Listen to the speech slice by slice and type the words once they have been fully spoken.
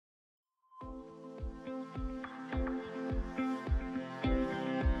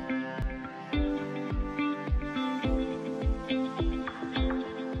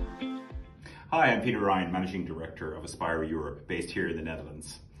Hi, I'm Peter Ryan, Managing Director of Aspira Europe, based here in the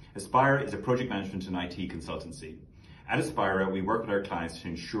Netherlands. Aspira is a project management and IT consultancy. At Aspira, we work with our clients to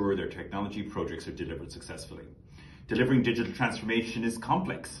ensure their technology projects are delivered successfully. Delivering digital transformation is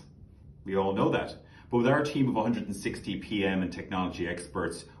complex. We all know that. But with our team of 160 PM and technology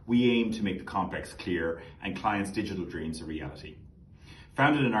experts, we aim to make the complex clear and clients' digital dreams a reality.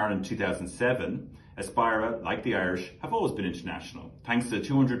 Founded in Ireland in 2007, Aspira, like the Irish, have always been international, thanks to the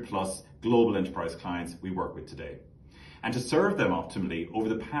 200 plus global enterprise clients we work with today. And to serve them optimally, over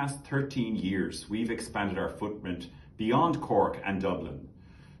the past 13 years, we've expanded our footprint beyond Cork and Dublin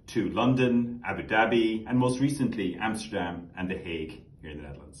to London, Abu Dhabi, and most recently Amsterdam and The Hague here in the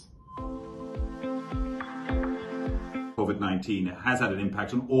Netherlands. COVID-19 has had an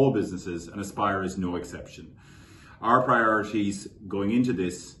impact on all businesses, and Aspira is no exception. Our priorities going into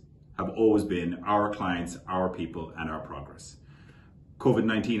this have always been our clients, our people, and our progress.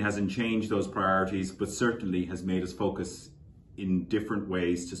 COVID-19 hasn't changed those priorities, but certainly has made us focus in different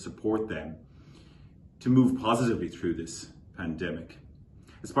ways to support them to move positively through this pandemic.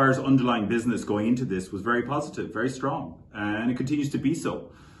 Aspira's underlying business going into this was very positive, very strong, and it continues to be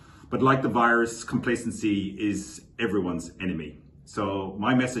so. But like the virus, complacency is everyone's enemy. So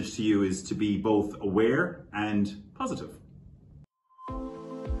my message to you is to be both aware and positive.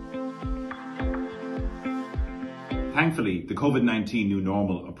 Thankfully, the COVID-19 new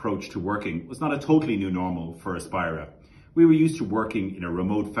normal approach to working was not a totally new normal for Aspira. We were used to working in a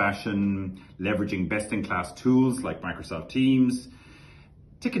remote fashion, leveraging best-in-class tools like Microsoft Teams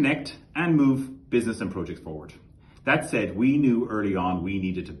to connect and move business and projects forward. That said, we knew early on we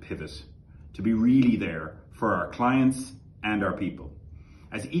needed to pivot, to be really there for our clients and our people,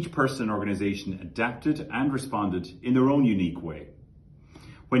 as each person and organization adapted and responded in their own unique way.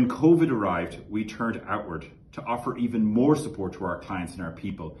 When COVID arrived, we turned outward to offer even more support to our clients and our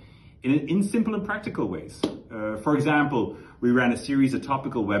people in simple and practical ways. For example, we ran a series of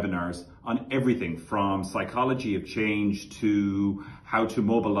topical webinars on everything from psychology of change to how to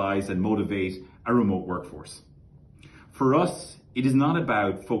mobilize and motivate a remote workforce. For us, it is not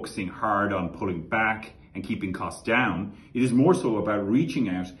about focusing hard on pulling back and keeping costs down. It is more so about reaching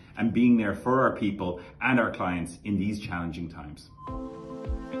out and being there for our people and our clients in these challenging times.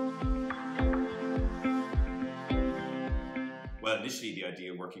 Well, initially the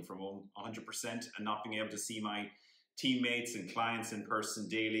idea of working from home 100% and not being able to see my teammates and clients in person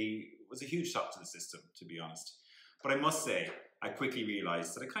daily was a huge shock to the system, to be honest. But I must say, I quickly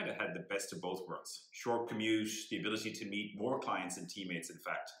realized that I kind of had the best of both worlds. Short commute, the ability to meet more clients and teammates, in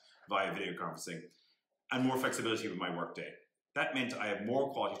fact, via video conferencing, and more flexibility with my workday. That meant I have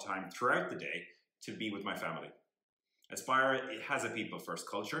more quality time throughout the day to be with my family. Aspira, it has a people-first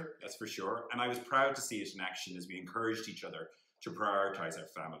culture, that's for sure, and I was proud to see it in action as we encouraged each other to prioritize our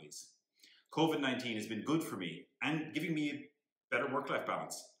families. COVID-19 has been good for me and giving me a better work-life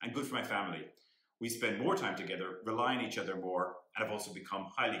balance, and good for my family. We spend more time together, rely on each other more, and have also become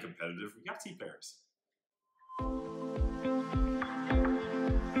highly competitive Yahtzee players.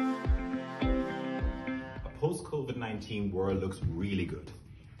 A post-COVID-19 world looks really good.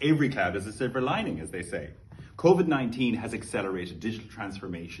 Every cloud has a silver lining, as they say. COVID-19 has accelerated digital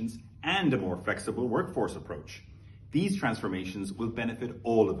transformations and a more flexible workforce approach. These transformations will benefit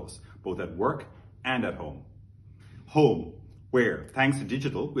all of us, both at work and at home. Home, where, thanks to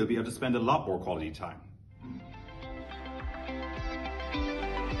digital, we'll be able to spend a lot more quality time.